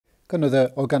Got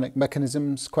another organic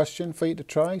mechanisms question for you to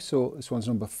try. So this one's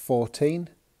number 14.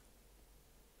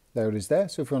 There it is there.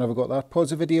 So if you want to have a go at that,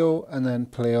 pause the video and then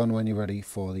play on when you're ready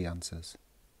for the answers.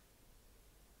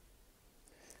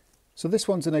 So this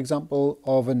one's an example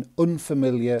of an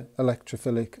unfamiliar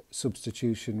electrophilic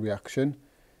substitution reaction.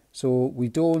 So we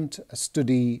don't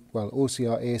study, well,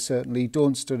 OCRA certainly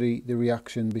don't study the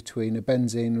reaction between a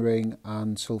benzene ring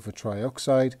and sulfur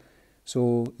trioxide.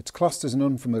 So it's classed as an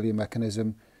unfamiliar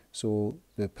mechanism. So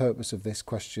the purpose of this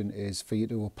question is for you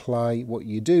to apply what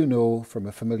you do know from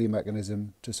a familiar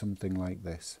mechanism to something like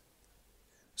this.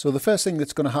 So the first thing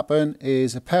that's going to happen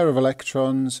is a pair of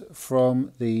electrons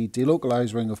from the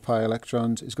delocalized ring of pi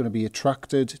electrons is going to be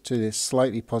attracted to this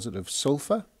slightly positive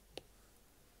sulfur.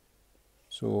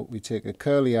 So we take a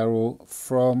curly arrow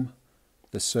from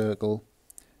the circle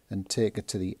and take it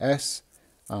to the S,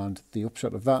 and the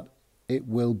upshot of that, it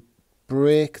will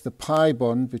break the pi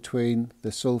bond between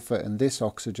the sulfur and this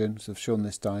oxygen. So I've shown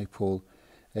this dipole.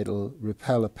 It'll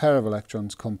repel a pair of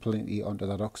electrons completely onto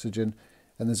that oxygen,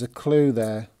 and there's a clue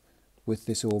there with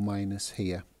this O minus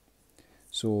here.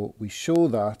 So we show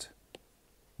that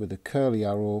with a curly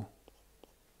arrow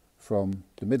from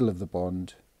the middle of the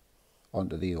bond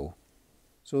onto the O.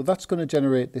 So that's going to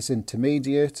generate this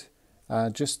intermediate.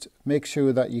 Just make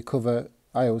sure that you cover,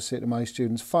 I always say to my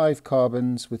students, 5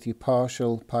 carbons with your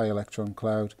partial pi electron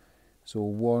cloud. So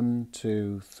 1,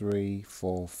 2, 3,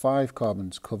 4, 5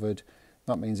 carbons covered.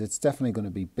 That means it's definitely going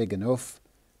to be big enough.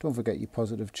 Don't forget your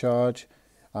positive charge.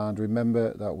 And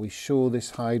remember that we show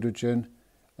this hydrogen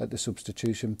at the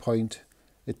substitution point.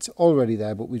 It's already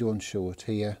there, but we don't show it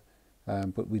here.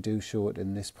 But we do show it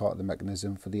in this part of the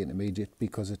mechanism for the intermediate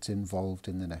because it's involved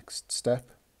in the next step.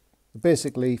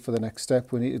 Basically, for the next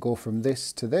step, we need to go from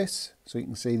this to this. So you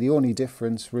can see the only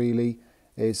difference really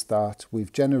is that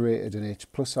we've generated an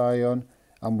H plus ion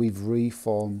and we've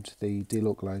reformed the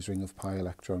delocalized ring of pi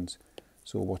electrons.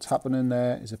 So what's happening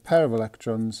there is a pair of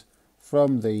electrons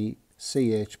from the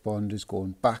CH bond is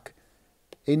going back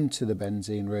into the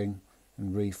benzene ring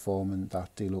and reforming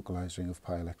that delocalized ring of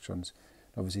pi electrons.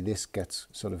 Obviously this gets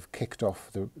sort of kicked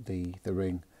off the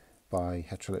ring by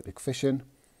heterolytic fission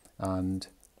and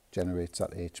generates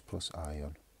that H plus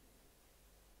ion.